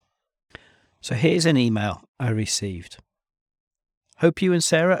So here's an email I received. Hope you and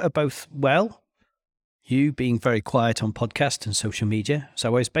Sarah are both well. You being very quiet on podcast and social media. So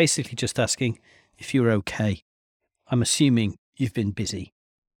I was basically just asking if you're okay. I'm assuming you've been busy.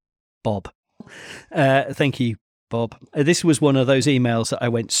 Bob. Thank you, Bob. This was one of those emails that I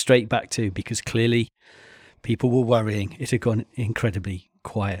went straight back to because clearly people were worrying it had gone incredibly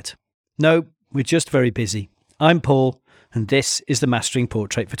quiet. No, we're just very busy. I'm Paul, and this is the Mastering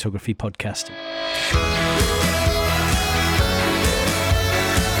Portrait Photography podcast.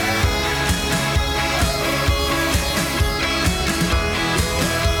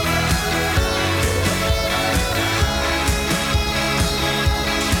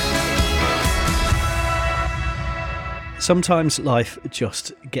 Sometimes life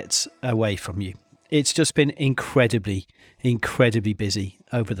just gets away from you. It's just been incredibly busy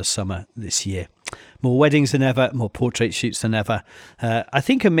over the summer this year. More weddings than ever, more portrait shoots than ever. I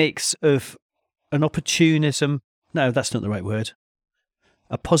think a mix of an opportunism, no, that's not the right word,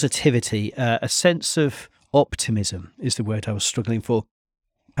 a positivity, a sense of optimism is the word I was struggling for,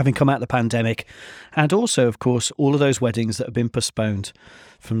 having come out of the pandemic, and also, of course, all of those weddings that have been postponed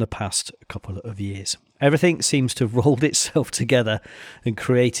from the past couple of years. Everything seems to have rolled itself together and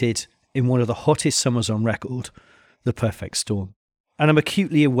created, in one of the hottest summers on record, the perfect storm. And I'm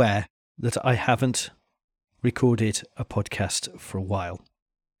acutely aware that I haven't recorded a podcast for a while.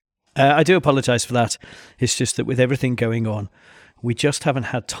 I do apologise for that. It's just that with everything going on, we just haven't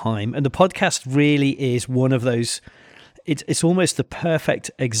had time. And the podcast really is one of those, it's almost the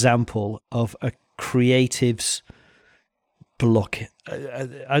perfect example of a creative's block.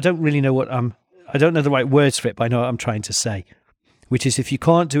 I don't really know I don't know the right words for it, but I know what I'm trying to say, which is if you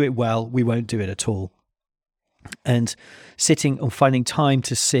can't do it well, we won't do it at all. And sitting or finding time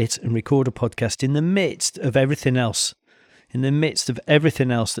to sit and record a podcast in the midst of everything else,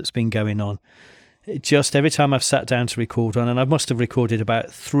 that's been going on, just every time I've sat down to record one, and I must have recorded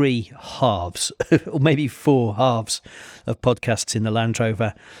about 3 halves or maybe 4 halves of podcasts in the Land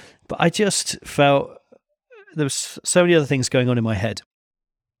Rover, but I just felt there was so many other things going on in my head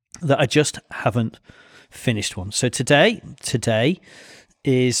that I just haven't finished one. So today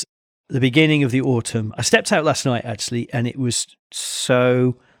is the beginning of the autumn. I stepped out last night actually, and it was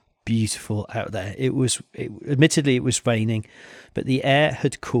so beautiful out there. Admittedly it was raining, but the air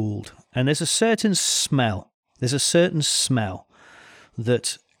had cooled, and there's a certain smell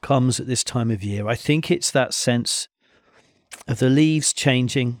that comes at this time of year. I think it's that sense of the leaves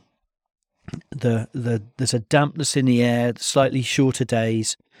changing, there's a dampness in the air, slightly shorter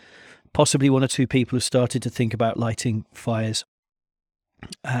days. Possibly 1 or 2 people have started to think about lighting fires.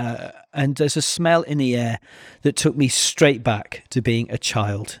 And there's a smell in the air that took me straight back to being a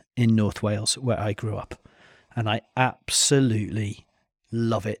child in North Wales, where I grew up. And I absolutely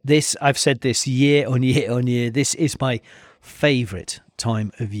love it. I've said this year on year. This is my favourite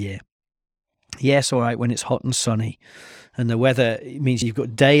time of year. Yes, all right, when it's hot and sunny and the weather means you've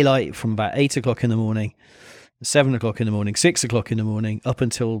got daylight from about 8 o'clock in the morning, 7 o'clock in the morning, 6 o'clock in the morning, up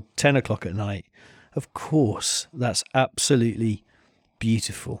until 10 o'clock at night. Of course, that's absolutely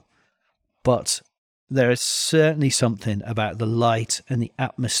beautiful. But there is certainly something about the light and the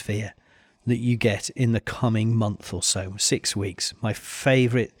atmosphere that you get in the coming month or so, 6 weeks, my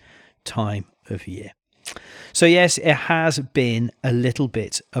favourite time of year. So yes, it has been a little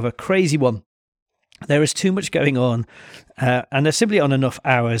bit of a crazy one. There is too much going on, and there simply aren't enough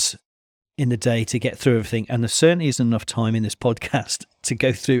hours in the day to get through everything, and there certainly isn't enough time in this podcast to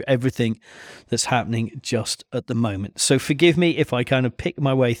go through everything that's happening just at the moment. So forgive me if I kind of pick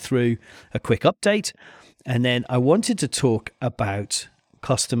my way through a quick update, and then I wanted to talk about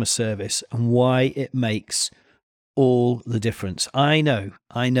customer service and why it makes all the difference. I know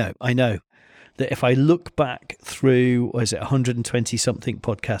that if I look back through, 120 something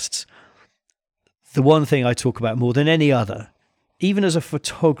podcasts, the one thing I talk about more than any other, even as a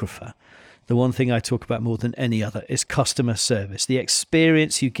photographer, the one thing I talk about more than any other is customer service, the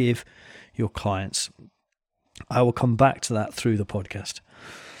experience you give your clients. I will come back to that through the podcast.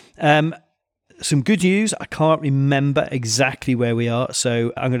 Some good news. I can't remember exactly where we are,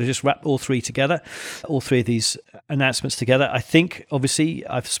 so I'm going to just wrap all three of these announcements together. I think, obviously,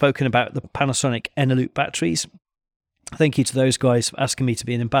 I've spoken about the Panasonic Eneloop batteries. Thank you to those guys for asking me to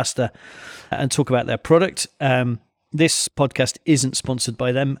be an ambassador and talk about their product. This podcast isn't sponsored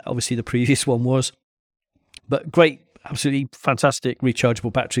by them. Obviously, the previous one was. But great, absolutely fantastic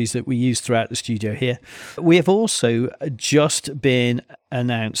rechargeable batteries that we use throughout the studio here. We have also just been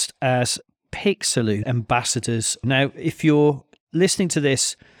announced as Pixaloo ambassadors. Now, if you're listening to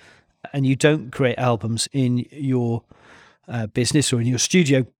this and you don't create albums in your business or in your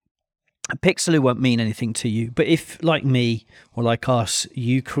studio, Pixeloo won't mean anything to you, but if, like me or like us,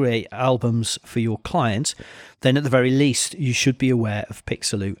 you create albums for your clients, then at the very least, you should be aware of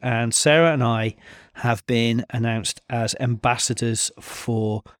Pixeloo. And Sarah and I have been announced as ambassadors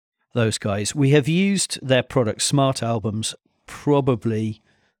for those guys. We have used their product, Smart Albums, probably,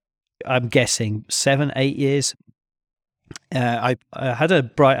 I'm guessing, 7-8 years. I had a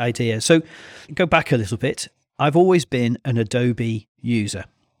bright idea. So go back a little bit. I've always been an Adobe user.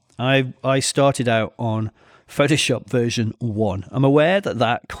 I started out on Photoshop version 1. I'm aware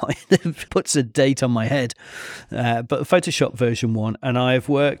that kind of puts a date on my head, but Photoshop version 1, and I've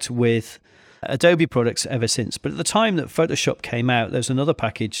worked with Adobe products ever since. But at the time that Photoshop came out, there's another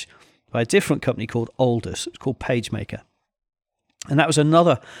package by a different company called Aldus. It's called PageMaker. And that was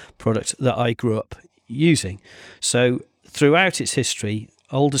another product that I grew up using. So throughout its history,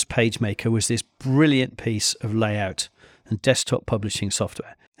 Aldus PageMaker was this brilliant piece of layout and desktop publishing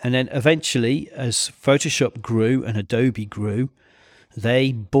software. And then eventually, as Photoshop grew and Adobe grew,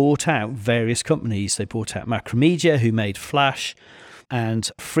 they bought out various companies. They bought out Macromedia, who made Flash and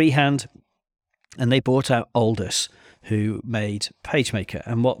Freehand, and they bought out Aldus, who made PageMaker.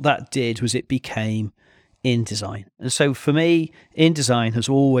 And what that did was it became InDesign. And so for me, InDesign has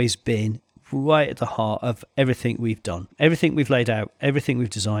always been right at the heart of everything we've done, everything we've laid out, everything we've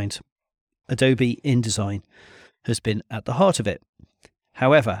designed. Adobe InDesign has been at the heart of it.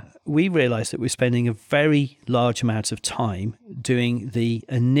 However, we realized that we're spending a very large amount of time doing the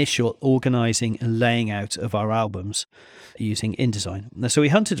initial organizing and laying out of our albums using InDesign. So we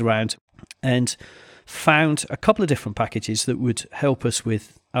hunted around and found a couple of different packages that would help us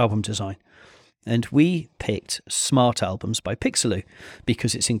with album design. And we picked Smart Albums by Pixeloo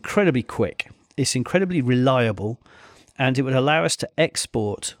because it's incredibly quick, it's incredibly reliable, and it would allow us to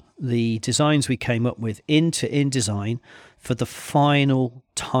export the designs we came up with into InDesign for the final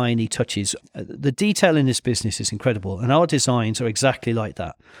tiny touches. The detail in this business is incredible, and our designs are exactly like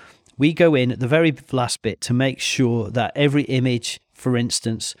that. We go in at the very last bit to make sure that every image, for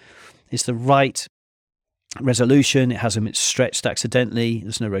instance, is the right resolution. It hasn't stretched accidentally.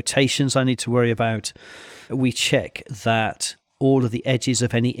 There's no rotations I need to worry about. We check that all of the edges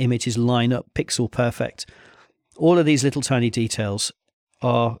of any images line up pixel perfect. All of these little tiny details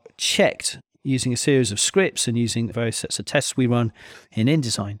are checked using a series of scripts and using the various sets of tests we run in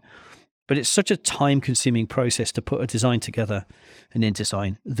InDesign. But it's such a time-consuming process to put a design together in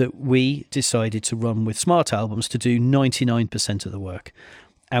InDesign that we decided to run with Smart Albums to do 99% of the work.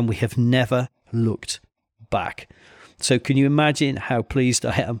 And we have never looked back. So can you imagine how pleased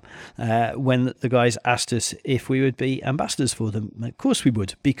I am when the guys asked us if we would be ambassadors for them? Of course we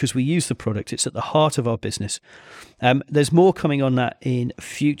would, because we use the product. It's at the heart of our business. There's more coming on that in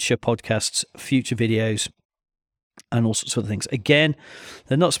future podcasts, future videos, and all sorts of things. Again,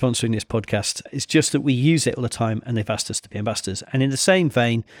 they're not sponsoring this podcast. It's just that we use it all the time and they've asked us to be ambassadors. And in the same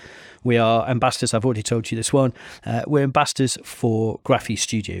vein, we are ambassadors. I've already told you this one. We're ambassadors for Graphi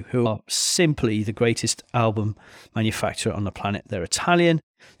Studio, who are simply the greatest album manufacturer on the planet. They're Italian.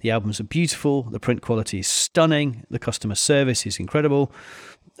 The albums are beautiful. The print quality is stunning. The customer service is incredible.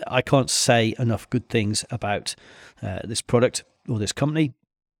 I can't say enough good things about this product or this company.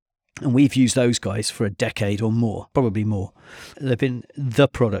 And we've used those guys for a decade or more, probably more. They've been the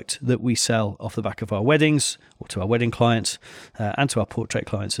product that we sell off the back of our weddings, or to our wedding clients, and to our portrait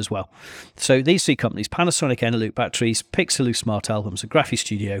clients as well. So these three companies, Panasonic Eneloop Batteries, Pixeloo Smart Albums, and Graphi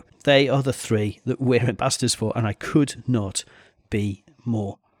Studio, they are the three that we're ambassadors for, and I could not be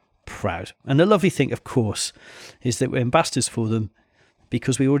more proud. And the lovely thing, of course, is that we're ambassadors for them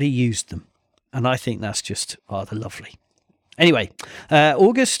because we already used them. And I think that's just rather lovely. Anyway,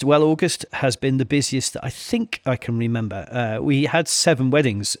 August has been the busiest that I think I can remember. We had 7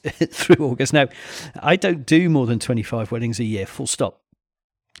 weddings through August. Now, I don't do more than 25 weddings a year, full stop.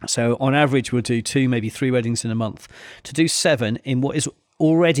 So on average, we'll do 2, maybe 3 weddings in a month. To do 7 in what is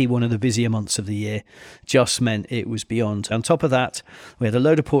already one of the busier months of the year just meant it was beyond. On top of that, we had a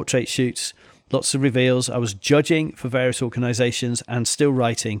load of portrait shoots, lots of reveals. I was judging for various organizations and still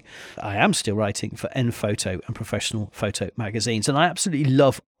writing. I am still writing for N-Photo and Professional Photo magazines. And I absolutely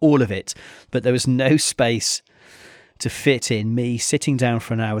love all of it. But there was no space to fit in me sitting down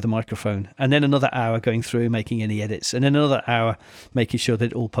for an hour with a microphone and then another hour going through making any edits and then another hour making sure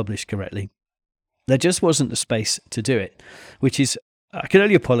that it all published correctly. There just wasn't the space to do it, which is, I can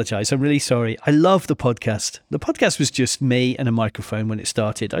only apologize. I'm really sorry. I love the podcast. The podcast was just me and a microphone when it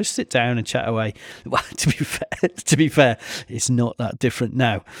started. I just sit down and chat away. Well, to be fair, it's not that different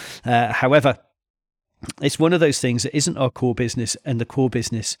now. However, it's one of those things that isn't our core business, and the core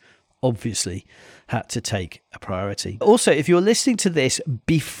business obviously had to take a priority. Also, if you're listening to this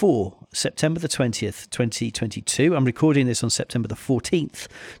before September the 20th, 2022. I'm recording this on September the 14th,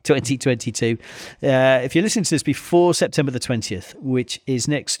 2022. If you're listening to this before September the 20th, which is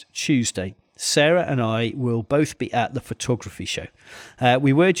next Tuesday, Sarah and I will both be at the photography show.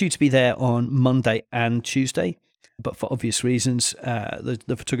 We were due to be there on Monday and Tuesday, but for obvious reasons,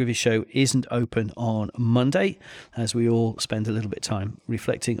 the photography show isn't open on Monday, as we all spend a little bit of time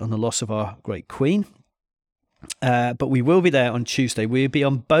reflecting on the loss of our great Queen. But we will be there on Tuesday. We'll be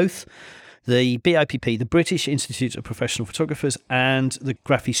on both the BIPP, the British Institute of Professional Photographers, and the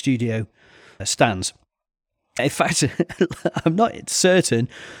Graphy Studio stands. In fact, I'm not certain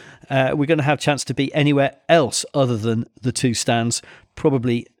we're going to have a chance to be anywhere else other than the two stands.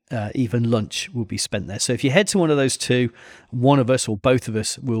 Probably even lunch will be spent there. So if you head to one of those two, one of us or both of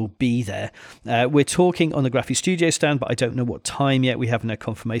us will be there. We're talking on the Graphy Studio stand, but I don't know what time yet. We haven't had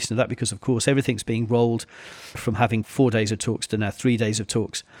confirmation of that because, of course, everything's being rolled from having 4 days of talks to now 3 days of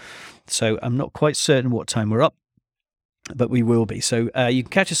talks. So I'm not quite certain what time we're up, but we will be. So you can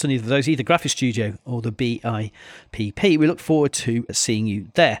catch us on either of those, either Graphy Studio or the BIPP. We look forward to seeing you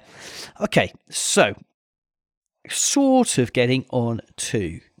there. Okay, so sort of getting on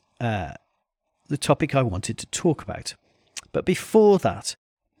to the topic I wanted to talk about. But before that,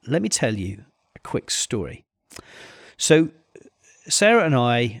 let me tell you a quick story. So Sarah and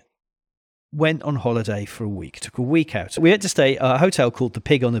I went on holiday for a week, took a week out. We had to stay at a hotel called the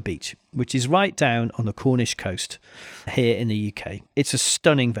Pig on the Beach, which is right down on the Cornish coast here in the UK. It's a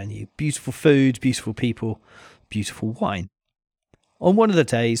stunning venue, beautiful food, beautiful people, beautiful wine. On one of the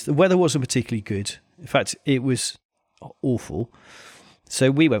days, the weather wasn't particularly good. In fact, it was awful. So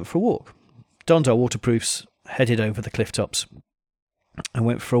we went for a walk, donned our waterproofs, headed over the cliff tops and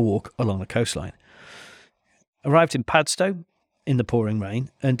went for a walk along the coastline. Arrived in Padstow in the pouring rain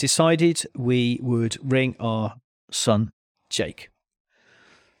and decided we would ring our son, Jake.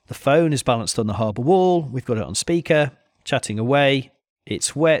 The phone is balanced on the harbour wall. We've got it on speaker, chatting away.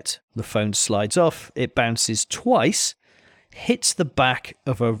 It's wet. The phone slides off. It bounces twice, hits the back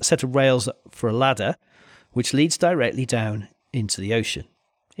of a set of rails for a ladder, which leads directly down into the ocean.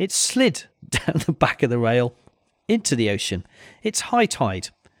 It slid down the back of the rail into the ocean. It's high tide.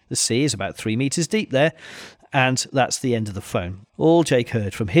 The sea is about 3 meters deep there, and that's the end of the phone. All Jake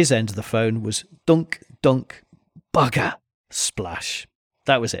heard from his end of the phone was dunk, dunk, bugger, splash.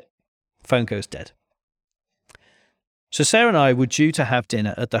 That was it. Phone goes dead. So Sarah and I were due to have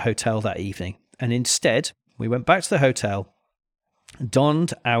dinner at the hotel that evening, and instead we went back to the hotel,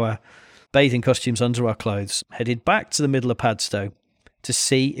 donned our bathing costumes under our clothes, headed back to the middle of Padstow to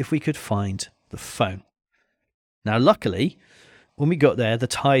see if we could find the phone. Now, luckily, when we got there, the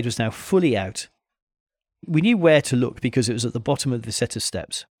tide was now fully out. We knew where to look because it was at the bottom of the set of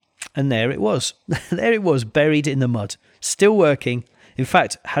steps. And there it was. There it was, buried in the mud, still working. In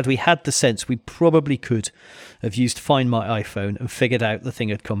fact, had we had the sense, we probably could have used Find My iPhone and figured out the thing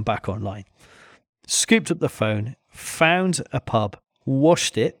had come back online. Scooped up the phone, found a pub,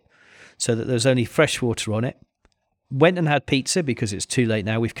 washed it, so that there's only fresh water on it. Went and had pizza because it's too late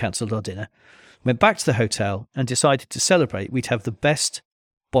now, we've cancelled our dinner. Went back to the hotel and decided to celebrate. We'd have the best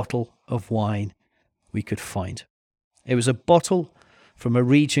bottle of wine we could find. It was a bottle from a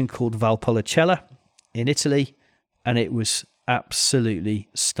region called Valpolicella in Italy, and it was absolutely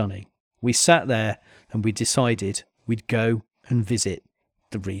stunning. We sat there and we decided we'd go and visit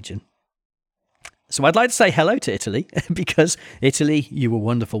the region. So I'd like to say hello to Italy because Italy, you were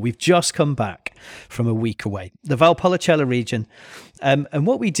wonderful. We've just come back from a week away, the Valpolicella region. And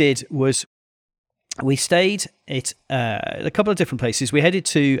what we did was we stayed at a couple of different places. We headed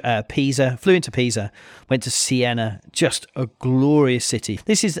to Pisa, flew into Pisa, went to Siena, just a glorious city.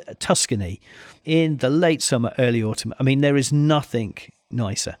 This is Tuscany in the late summer, early autumn. I mean, there is nothing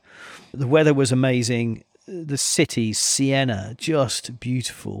nicer. The weather was amazing. The city, Siena, just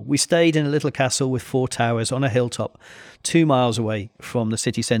beautiful. We stayed in a little castle with 4 towers on a hilltop 2 miles away from the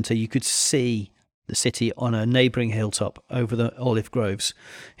city centre. You could see the city on a neighbouring hilltop over the olive groves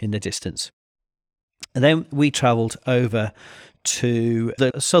in the distance. And then we travelled over to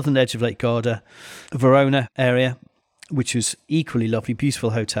the southern edge of Lake Garda, Verona area, which was equally lovely,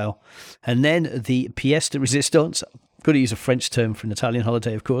 beautiful hotel. And then the pièce de résistance. Got to use a French term for an Italian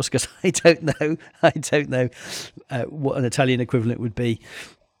holiday, of course, because I don't know what an Italian equivalent would be.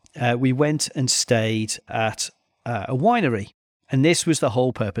 We went and stayed at a winery, and this was the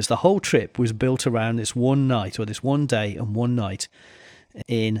whole purpose. The whole trip was built around this one night, or this one day and one night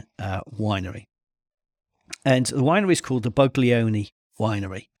in a winery. And the winery is called the Buglioni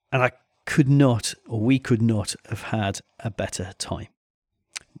Winery, and we could not have had a better time.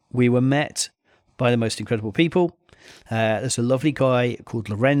 We were met by the most incredible people. There's a lovely guy called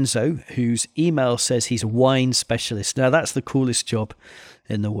Lorenzo whose email says he's a wine specialist. Now, that's the coolest job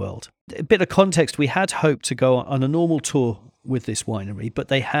in the world. A bit of context, we had hoped to go on a normal tour with this winery, but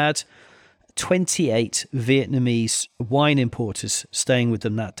they had 28 Vietnamese wine importers staying with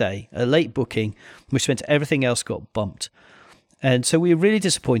them that day, a late booking, which meant everything else got bumped. And so we were really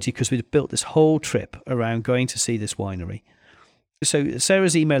disappointed because we'd built this whole trip around going to see this winery. So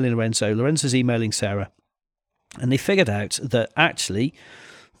Sarah's emailing Lorenzo, Lorenzo's emailing Sarah, and they figured out that actually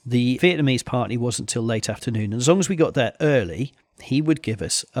the Vietnamese party wasn't till late afternoon. And as long as we got there early, he would give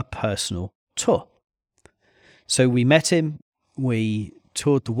us a personal tour. So we met him, we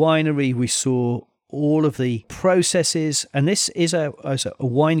toured the winery, we saw all of the processes. And this is a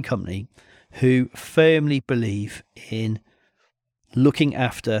wine company who firmly believe in looking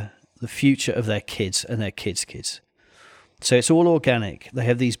after the future of their kids and their kids' kids. So it's all organic. They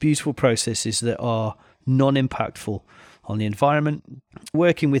have these beautiful processes that are non-impactful on the environment.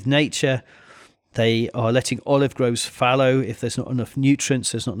 Working with nature, they are letting olive groves fallow if there's not enough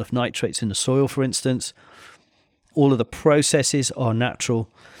nutrients, there's not enough nitrates in the soil, for instance. All of the processes are natural.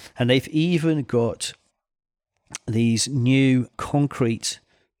 And they've even got these new concrete,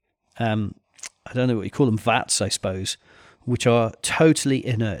 I don't know what you call them, vats, I suppose, which are totally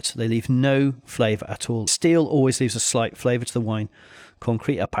inert. They leave no flavour at all. Steel always leaves a slight flavour to the wine.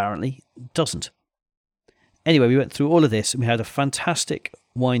 Concrete apparently doesn't. Anyway, we went through all of this and we had a fantastic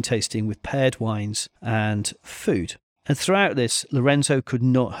wine tasting with paired wines and food. And throughout this, Lorenzo could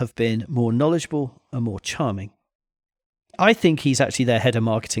not have been more knowledgeable and more charming. I think he's actually their head of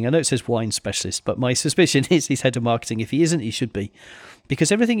marketing. I know it says wine specialist, but my suspicion is he's head of marketing. If he isn't, he should be,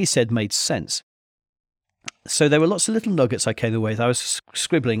 because everything he said made sense. So there were lots of little nuggets I came away with. I was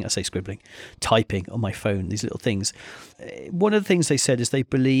typing on my phone, these little things. One of the things they said is they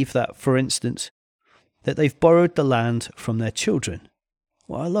believe that, for instance, that they've borrowed the land from their children.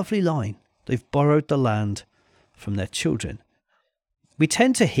 What a lovely line. They've borrowed the land from their children. We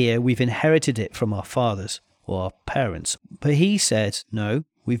tend to hear we've inherited it from our fathers or our parents. But he said, no,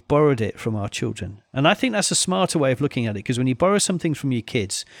 we've borrowed it from our children. And I think that's a smarter way of looking at it, because when you borrow something from your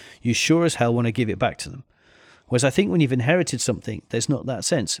kids, you sure as hell want to give it back to them. Whereas I think when you've inherited something, there's not that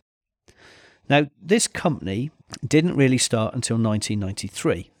sense. Now, this company didn't really start until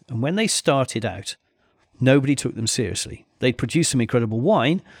 1993. And when they started out, nobody took them seriously. They'd produce some incredible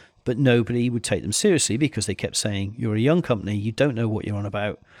wine, but nobody would take them seriously because they kept saying, you're a young company, you don't know what you're on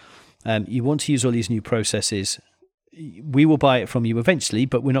about. You want to use all these new processes. We will buy it from you eventually,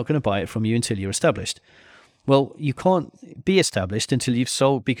 but we're not going to buy it from you until you're established. Well, you can't be established until you've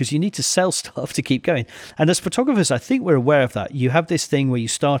sold, because you need to sell stuff to keep going. And as photographers, I think we're aware of that. You have this thing where you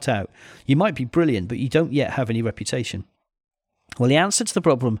start out, you might be brilliant, but you don't yet have any reputation. Well, the answer to the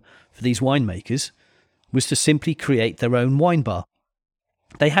problem for these winemakers was to simply create their own wine bar.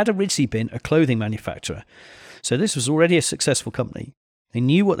 They had originally been a clothing manufacturer, so this was already a successful company. They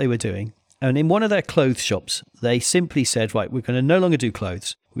knew what they were doing, and in one of their clothes shops, they simply said, right, we're going to no longer do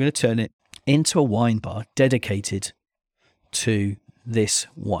clothes. We're going to turn it into a wine bar dedicated to this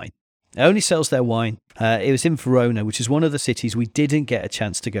wine. It only sells their wine. It was in Verona, which is one of the cities we didn't get a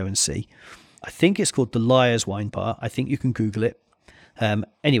chance to go and see. I think it's called the Liars Wine Bar. I think you can Google it.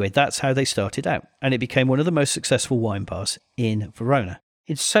 Anyway, that's how they started out, and it became one of the most successful wine bars in Verona.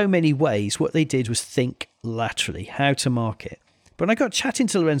 In so many ways, what they did was think laterally, how to market. But when I got chatting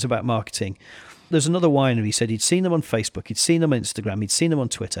to Lorenzo about marketing, there's another winery. He said he'd seen them on Facebook, he'd seen them on Instagram, he'd seen them on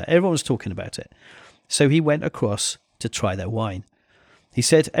Twitter. Everyone was talking about it. So he went across to try their wine. He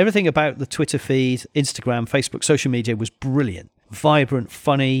said everything about the Twitter feed, Instagram, Facebook, social media was brilliant, vibrant,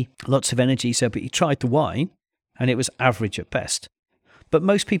 funny, lots of energy. He said, but he tried the wine and it was average at best. But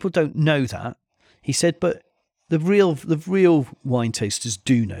most people don't know that. He said, but the real wine tasters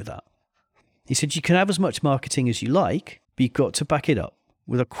do know that. He said, you can have as much marketing as you like, but you've got to back it up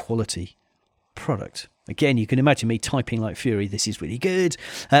with a quality product. Again, you can imagine me typing like fury. This is really good.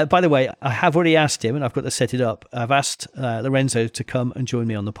 By the way, I have already asked him, and I've got to set it up. I've asked Lorenzo to come and join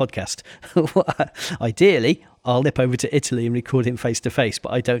me on the podcast. Ideally, I'll nip over to Italy and record him face to face,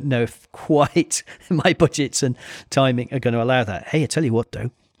 but I don't know if quite my budgets and timing are going to allow that. Hey, I tell you what,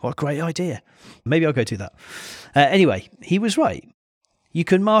 though, what a great idea. Maybe I'll go do that. Anyway, he was right. You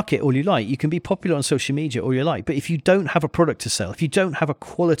can market all you like. You can be popular on social media all you like. But if you don't have a product to sell, if you don't have a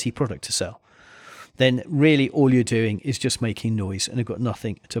quality product to sell, then really all you're doing is just making noise and have got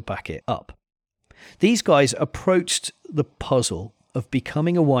nothing to back it up. These guys approached the puzzle of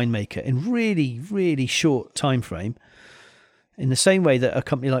becoming a winemaker in really, really short time frame in the same way that a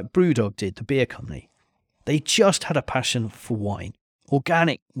company like Brewdog did, the beer company. They just had a passion for wine,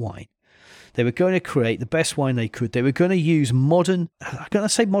 organic wine. They were going to create the best wine they could. They were going to use I'm going to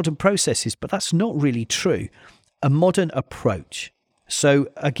say modern processes, but that's not really true. A modern approach. So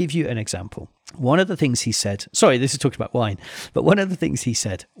I'll give you an example. One of the things he said, sorry, this is talking about wine, but one of the things he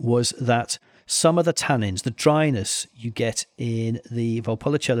said was that some of the tannins, the dryness you get in the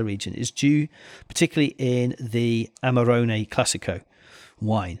Valpolicella region is due, particularly in the Amarone Classico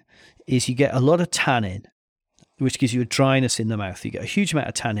wine, is you get a lot of tannin, which gives you a dryness in the mouth. You get a huge amount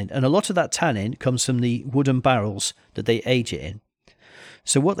of tannin, and a lot of that tannin comes from the wooden barrels that they age it in.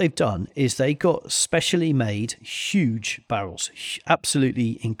 So what they've done is they got specially made huge barrels,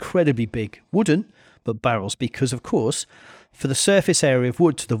 absolutely incredibly big wooden, but barrels, because of course, for the surface area of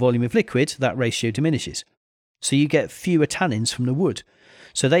wood to the volume of liquid, that ratio diminishes. So you get fewer tannins from the wood.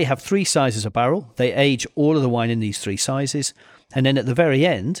 So they have 3 sizes of barrel. They age all of the wine in these 3 sizes. And then at the very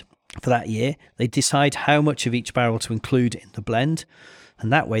end, for that year, they decide how much of each barrel to include in the blend.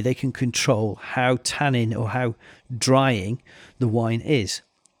 And that way they can control how tannin or how drying the wine is.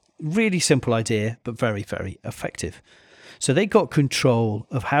 Really simple idea, but very, very effective. So they got control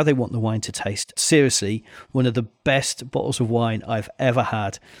of how they want the wine to taste. Seriously, one of the best bottles of wine I've ever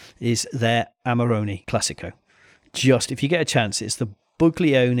had is their Amarone Classico. Just, if you get a chance, it's the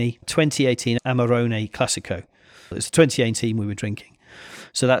Buglione 2018 Amarone Classico. It's 2018 we were drinking.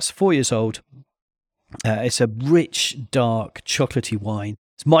 So that's 4 years old. It's a rich, dark, chocolatey wine.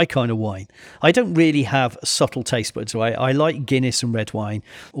 It's my kind of wine. I don't really have subtle taste buds. I like Guinness and red wine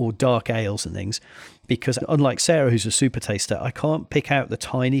or dark ales and things because unlike Sarah, who's a super taster, I can't pick out the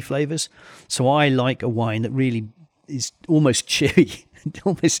tiny flavours. So I like a wine that really is almost chewy.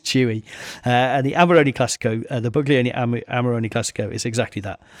 Almost chewy. And the Amarone Classico, the Buglione Amarone Classico is exactly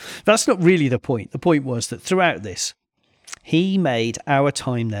that. That's not really the point. The point was that throughout this, he made our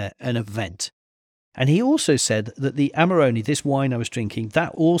time there an event. And he also said that the Amarone, this wine I was drinking,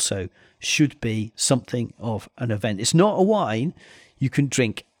 that also should be something of an event. It's not a wine you can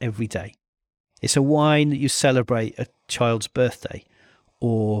drink every day. It's a wine that you celebrate a child's birthday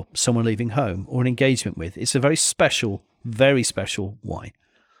or someone leaving home or an engagement with. It's a very special wine.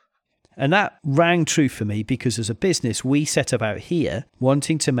 And that rang true for me because as a business, we set about here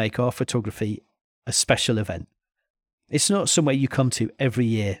wanting to make our photography a special event. It's not somewhere you come to every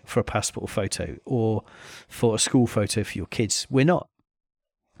year for a passport photo or for a school photo for your kids. We're not.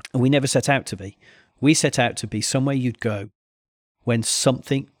 And we never set out to be. We set out to be somewhere you'd go when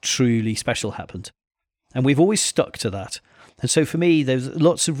something truly special happened. And we've always stuck to that. And so for me, there's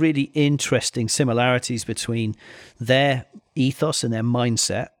lots of really interesting similarities between their ethos and their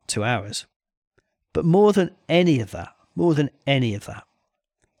mindset to ours. But more than any of that,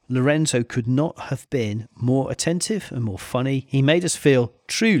 Lorenzo could not have been more attentive and more funny. He made us feel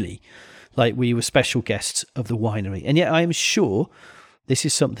truly like we were special guests of the winery. And yet I am sure this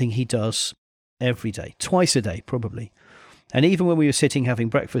is something he does every day, twice a day probably. And even when we were sitting having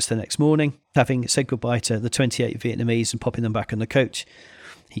breakfast the next morning, having said goodbye to the 28 Vietnamese and popping them back on the coach,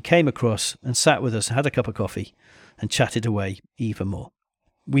 he came across and sat with us, had a cup of coffee and chatted away even more.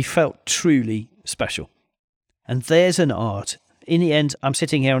 We felt truly special. And there's an art. In the end, I'm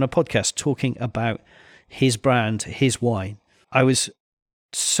sitting here on a podcast talking about his brand, his wine. I was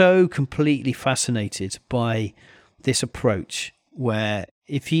so completely fascinated by this approach where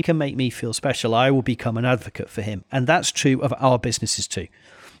if he can make me feel special, I will become an advocate for him. And that's true of our businesses too.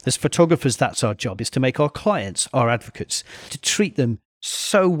 As photographers, that's our job, is to make our clients our advocates, to treat them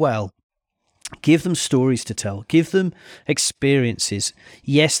so well. Give them stories to tell. Give them experiences.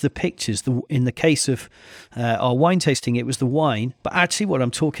 Yes, the pictures. In the case of our wine tasting, it was the wine. But actually what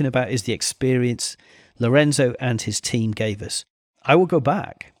I'm talking about is the experience Lorenzo and his team gave us. I will go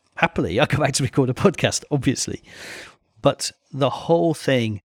back. Happily, I'll go back to record a podcast, obviously. But the whole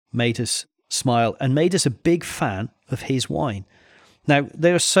thing made us smile and made us a big fan of his wine. Now,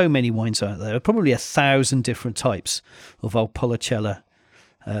 there are so many wines out there. Probably 1,000 different types of Valpolicella.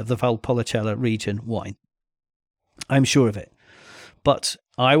 The Valpolicella region wine. I'm sure of it. But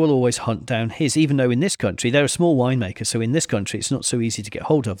I will always hunt down his, even though in this country, they're a small winemaker, so in this country it's not so easy to get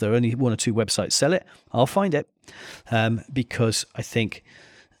hold of. There are only 1 or 2 websites sell it. I'll find it because I think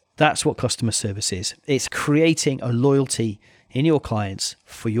that's what customer service is. It's creating a loyalty in your clients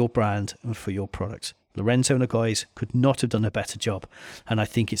for your brand and for your product. Lorenzo and the guys could not have done a better job. And I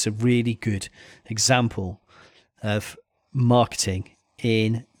think it's a really good example of marketing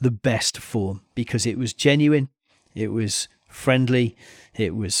in the best form because it was genuine, it was friendly,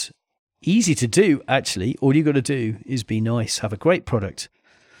 it was easy to do actually. All you got to do is be nice, have a great product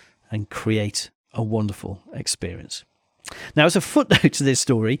and create a wonderful experience. Now, as a footnote to this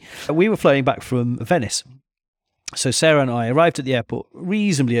story, we were flying back from Venice So Sarah and I arrived at the airport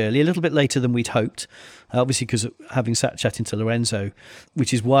reasonably early, a little bit later than we'd hoped, obviously because of having sat chatting to Lorenzo,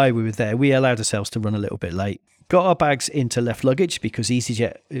 which is why we were there. We allowed ourselves to run a little bit late. Got our bags into left luggage because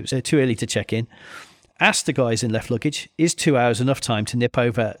EasyJet, it was too early to check in. Asked the guys in left luggage, is 2 hours enough time to nip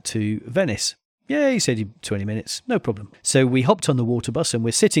over to Venice? Yeah, he said 20 minutes, no problem. So we hopped on the water bus and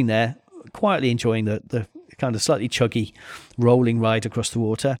we're sitting there quietly enjoying the kind of slightly chuggy rolling ride across the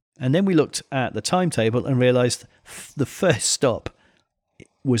water. And then we looked at the timetable and realised the first stop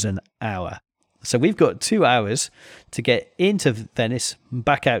was an hour. So we've got 2 hours to get into Venice and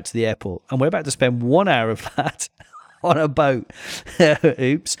back out to the airport. And we're about to spend 1 hour of that on a boat.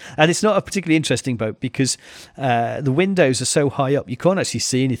 Oops. And it's not a particularly interesting boat because the windows are so high up, you can't actually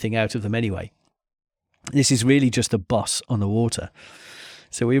see anything out of them anyway. This is really just a bus on the water.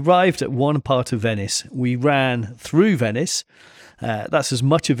 So we arrived at one part of Venice. We ran through Venice. That's as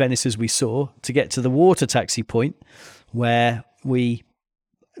much of Venice as we saw to get to the water taxi point where we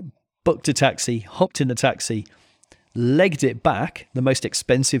booked a taxi, hopped in the taxi, legged it back, the most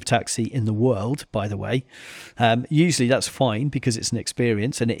expensive taxi in the world, by the way. Usually that's fine because it's an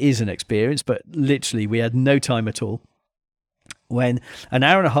experience, and it is an experience, but literally we had no time at all. When an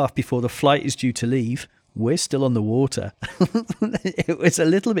hour and a half before the flight is due to leave, we're still on the water. It was a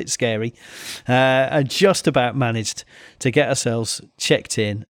little bit scary, and just about managed to get ourselves checked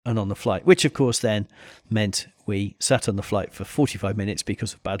in and on the flight, which of course then meant we sat on the flight for 45 minutes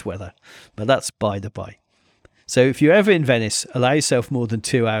because of bad weather. But that's by the by. So if you're ever in Venice, allow yourself more than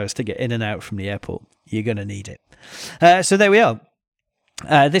 2 hours to get in and out from the airport. You're going to need it. So there we are.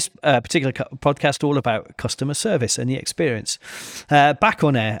 This particular podcast all about customer service and the experience. Back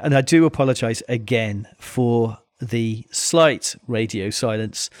on air, and I do apologise again for the slight radio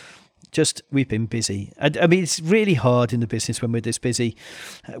silence. Just, we've been busy. I mean, it's really hard in the business when we're this busy.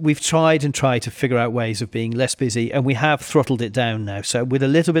 We've tried to figure out ways of being less busy, and we have throttled it down now. So with a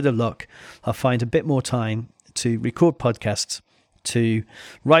little bit of luck, I'll find a bit more time to record podcasts, to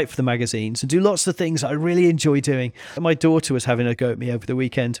write for the magazines, and do lots of things I really enjoy doing. My daughter was having a go at me over the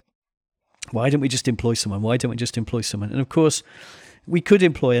weekend. Why don't we just employ someone? And of course, we could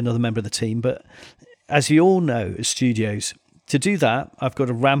employ another member of the team, but as you all know, as studios, to do that, I've got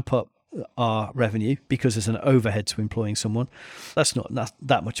to ramp up our revenue because there's an overhead to employing someone. That's not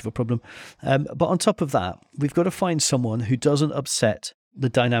that much of a problem. But on top of that, we've got to find someone who doesn't upset the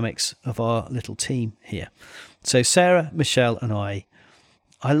dynamics of our little team here. So Sarah, Michelle and I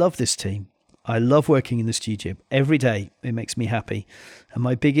love this team. I love working in the studio. Every day it makes me happy. And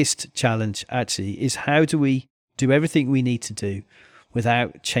my biggest challenge actually is how do we do everything we need to do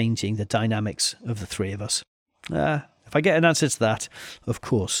without changing the dynamics of the three of us? If I get an answer to that, of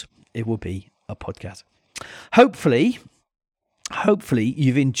course, it will be a podcast. Hopefully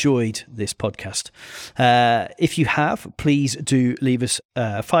you've enjoyed this podcast. If you have, please do leave us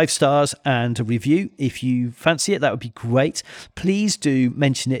 5 stars and a review. If you fancy it, that would be great. Please do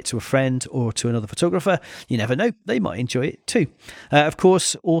mention it to a friend or to another photographer. You never know, they might enjoy it too. Of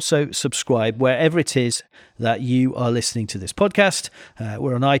course, also subscribe wherever it is that you are listening to this podcast.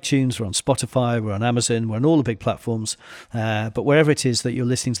 We're on iTunes, we're on Spotify, we're on Amazon, we're on all the big platforms. But wherever it is that you're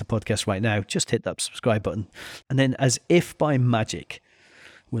listening to the podcast right now, just hit that subscribe button. And then as if by magic,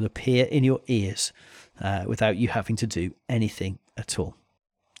 will appear in your ears without you having to do anything at all.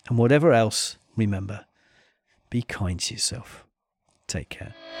 And whatever else, remember, be kind to yourself. Take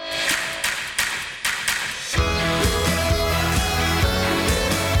care.